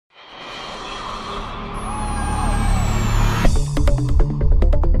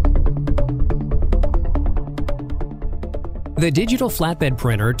The digital flatbed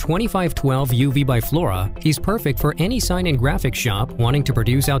printer 2512UV by Flora is perfect for any sign and graphics shop wanting to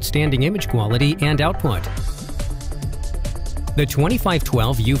produce outstanding image quality and output. The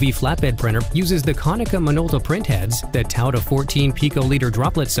 2512UV flatbed printer uses the Konica Minolta print heads that tout a 14 picoliter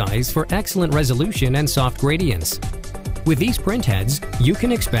droplet size for excellent resolution and soft gradients. With these print heads, you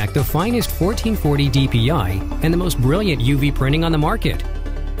can expect the finest 1440 DPI and the most brilliant UV printing on the market.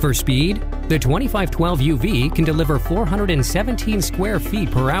 For speed, the 2512UV can deliver 417 square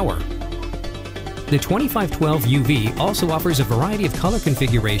feet per hour. The 2512UV also offers a variety of color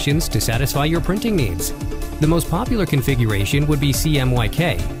configurations to satisfy your printing needs. The most popular configuration would be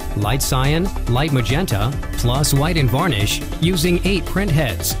CMYK, light cyan, light magenta, plus white and varnish, using 8 print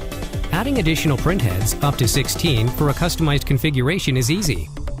heads. Adding additional print heads, up to 16, for a customized configuration is easy.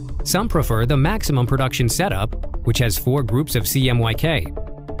 Some prefer the maximum production setup, which has 4 groups of CMYK.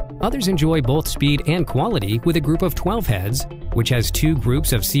 Others enjoy both speed and quality with a group of 12 heads, which has 2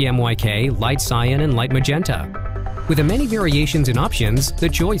 groups of CMYK, light cyan and light magenta. With the many variations and options, the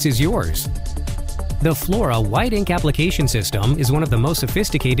choice is yours. The Flora white ink application system is one of the most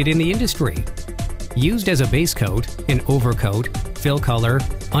sophisticated in the industry. Used as a base coat, an overcoat, fill color,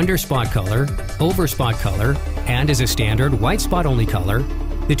 underspot color, overspot color, and as a standard white spot only color,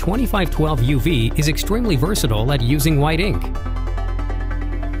 the 2512UV is extremely versatile at using white ink.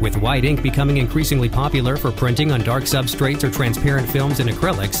 With white ink becoming increasingly popular for printing on dark substrates or transparent films and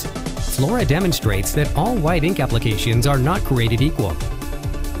acrylics, Flora demonstrates that all white ink applications are not created equal.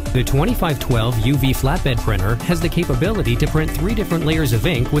 The 2512UV flatbed printer has the capability to print 3 different layers of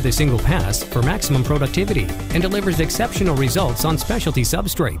ink with a single pass for maximum productivity and delivers exceptional results on specialty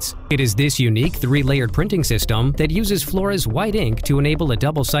substrates. It is this unique 3-layered printing system that uses Flora's white ink to enable a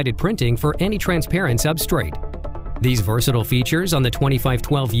double-sided printing for any transparent substrate. These versatile features on the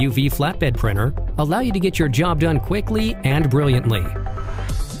 2512UV flatbed printer allow you to get your job done quickly and brilliantly.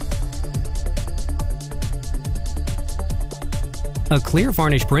 A clear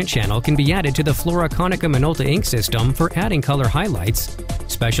varnish print channel can be added to the Flora Konica Minolta ink system for adding color highlights,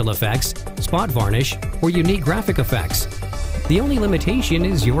 special effects, spot varnish, or unique graphic effects. The only limitation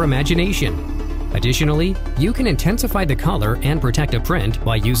is your imagination. Additionally, you can intensify the color and protect a print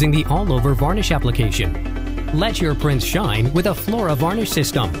by using the all-over varnish application. Let your prints shine with a Flora varnish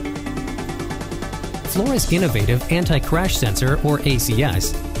system. Flora's innovative anti-crash sensor, or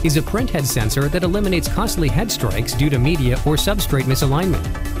ACS, is a print head sensor that eliminates costly head strikes due to media or substrate misalignment.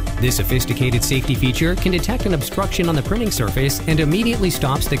 This sophisticated safety feature can detect an obstruction on the printing surface and immediately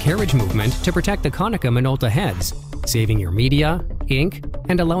stops the carriage movement to protect the Konica Minolta heads, saving your media, ink,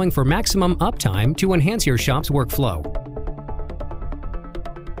 and allowing for maximum uptime to enhance your shop's workflow.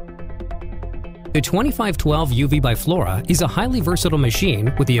 The 2512UV by Flora is a highly versatile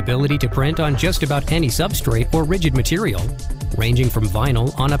machine with the ability to print on just about any substrate or rigid material, ranging from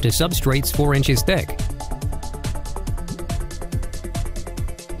vinyl on up to substrates 4 inches thick.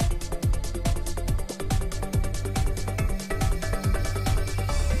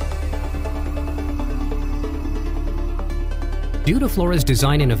 Due to Flora's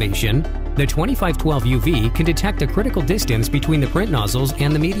design innovation, the 2512UV can detect the critical distance between the print nozzles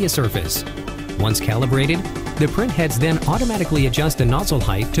and the media surface. Once calibrated, the print heads then automatically adjust the nozzle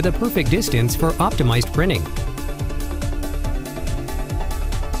height to the perfect distance for optimized printing.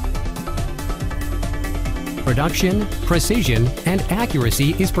 Production, precision, and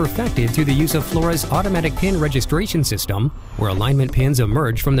accuracy is perfected through the use of Flora's automatic pin registration system, where alignment pins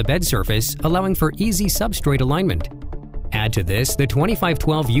emerge from the bed surface, allowing for easy substrate alignment. Add to this the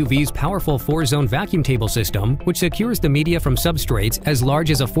 2512UV's powerful 4-zone vacuum table system, which secures the media from substrates as large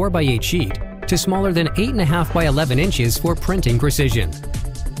as a 4x8 sheet to smaller than 8.5 by 11 inches for printing precision.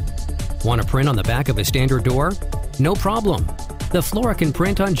 Want to print on the back of a standard door? No problem. The Flora can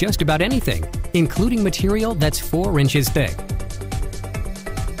print on just about anything, including material that's 4 inches thick.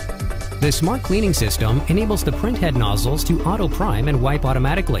 The smart cleaning system enables the print head nozzles to auto-prime and wipe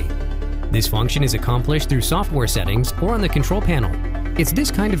automatically. This function is accomplished through software settings or on the control panel. It's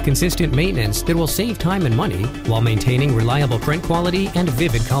this kind of consistent maintenance that will save time and money while maintaining reliable print quality and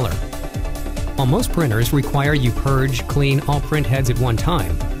vivid color. While most printers require you purge, clean all print heads at one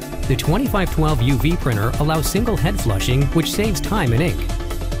time, the 2512UV printer allows single head flushing, which saves time and ink.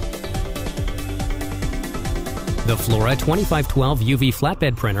 The Flora 2512UV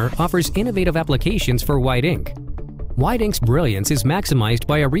flatbed printer offers innovative applications for white ink. White ink's brilliance is maximized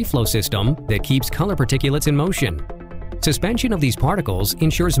by a reflow system that keeps color particulates in motion. Suspension of these particles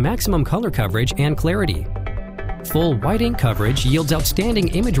ensures maximum color coverage and clarity. Full white ink coverage yields outstanding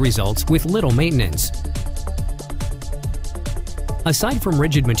image results with little maintenance. Aside from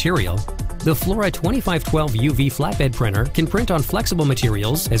rigid material, The Flora 2512 UV flatbed printer can print on flexible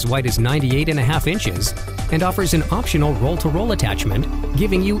materials as wide as 98.5 inches and offers an optional roll-to-roll attachment,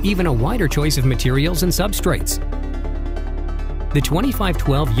 giving you even a wider choice of materials and substrates. The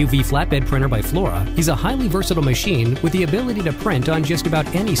 2512 UV flatbed printer by Flora is a highly versatile machine with the ability to print on just about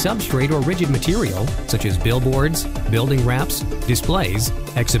any substrate or rigid material, such as billboards, building wraps, displays,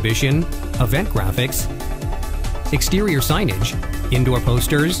 exhibition, event graphics, exterior signage, indoor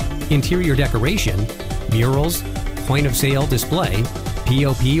posters, interior decoration, murals, point-of-sale display,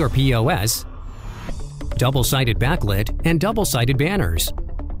 POP or POS, double-sided backlit, and double-sided banners.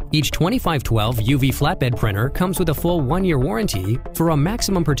 Each 2512 UV flatbed printer comes with a full 1-year warranty for a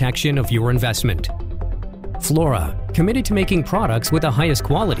maximum protection of your investment. Flora, committed to making products with the highest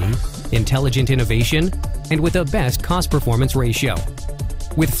quality, intelligent innovation, and with the best cost-performance ratio.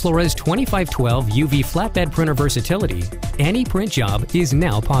 With Flora's 2512 UV flatbed printer versatility, any print job is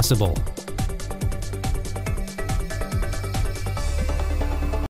now possible.